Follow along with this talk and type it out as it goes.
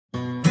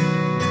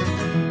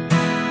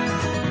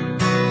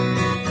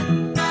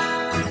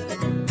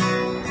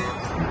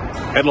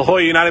At La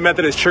Jolla United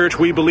Methodist Church,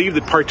 we believe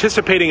that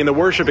participating in the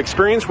worship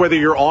experience, whether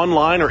you're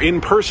online or in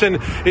person,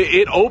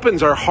 it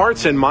opens our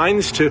hearts and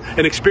minds to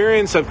an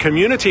experience of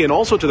community and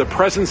also to the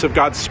presence of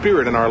God's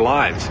Spirit in our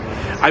lives.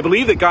 I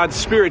believe that God's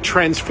Spirit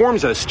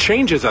transforms us,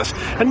 changes us,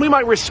 and we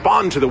might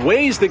respond to the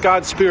ways that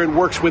God's Spirit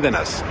works within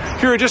us.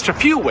 Here are just a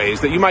few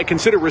ways that you might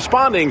consider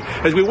responding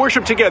as we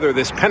worship together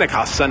this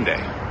Pentecost Sunday.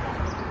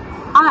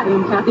 I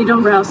am Kathy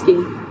Dombrowski.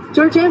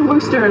 Georgianne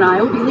Worcester and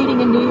I will be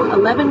leading a new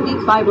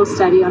 11-week Bible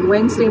study on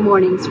Wednesday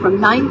mornings from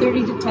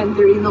 9:30 to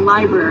 10:30 in the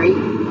library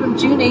from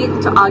June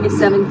 8th to August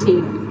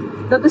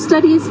 17th. Though the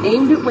study is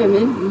aimed at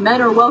women,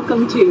 men are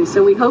welcome too,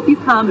 so we hope you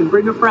come and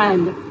bring a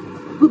friend.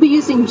 We'll be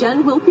using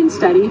Jen Wilkins'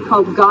 study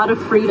called God of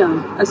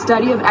Freedom, a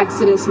study of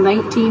Exodus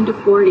 19 to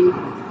 40.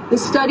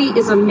 This study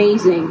is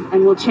amazing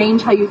and will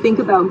change how you think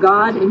about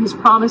God and His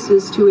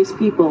promises to His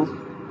people.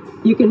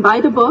 You can buy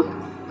the book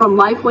from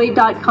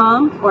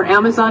Lifeway.com or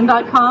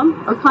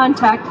Amazon.com or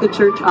contact the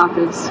church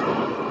office.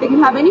 If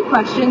you have any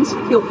questions,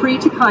 feel free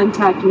to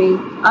contact me.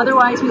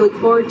 Otherwise, we look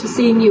forward to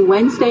seeing you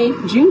Wednesday,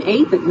 June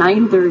 8th at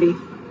 9:30.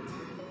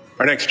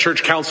 Our next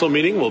church council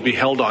meeting will be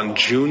held on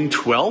June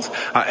 12th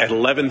at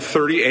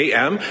 11:30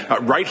 a.m.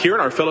 Right here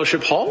in our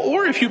fellowship hall,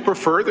 or if you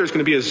prefer, there's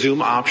going to be a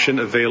Zoom option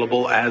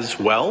available as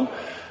well.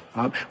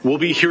 We'll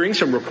be hearing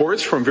some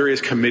reports from various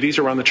committees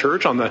around the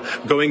church on the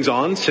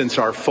goings-on since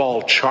our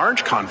fall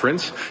Charge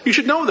Conference. You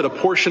should know that a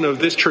portion of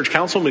this church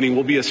council meeting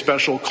will be a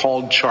special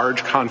called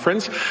Charge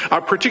Conference,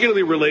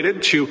 particularly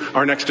related to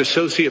our next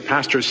associate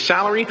pastor's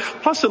salary,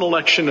 plus an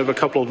election of a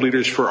couple of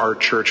leaders for our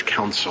church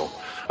council.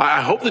 I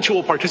hope that you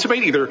will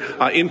participate either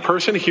in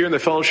person here in the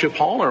fellowship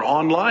hall or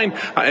online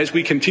as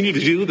we continue to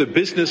do the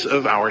business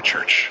of our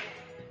church.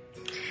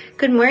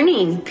 Good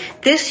morning.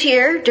 This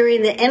year,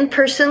 during the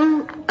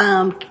in-person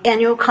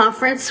annual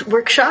conference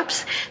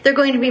workshops, they're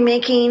going to be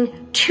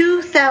making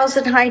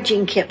 2,000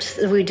 hygiene kits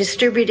that we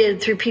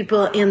distributed through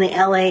people in the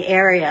LA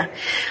area.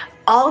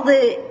 All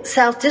the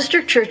South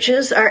District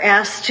churches are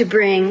asked to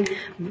bring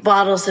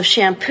bottles of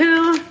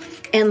shampoo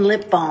and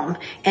lip balm,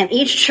 and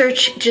each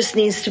church just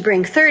needs to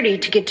bring 30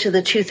 to get to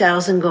the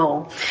 2,000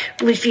 goal.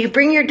 If you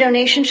bring your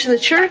donation to the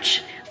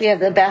church, we have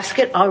the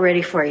basket all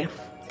ready for you.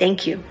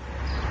 Thank you.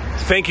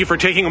 Thank you for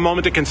taking a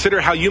moment to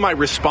consider how you might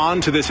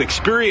respond to this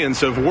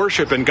experience of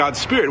worship and God's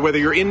Spirit, whether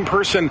you're in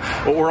person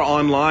or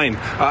online.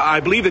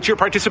 I believe that you're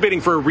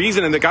participating for a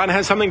reason and that God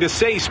has something to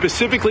say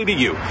specifically to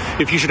you.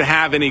 If you should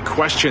have any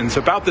questions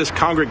about this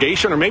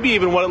congregation or maybe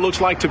even what it looks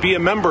like to be a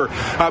member,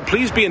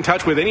 please be in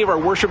touch with any of our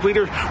worship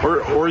leaders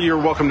or you're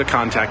welcome to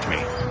contact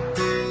me.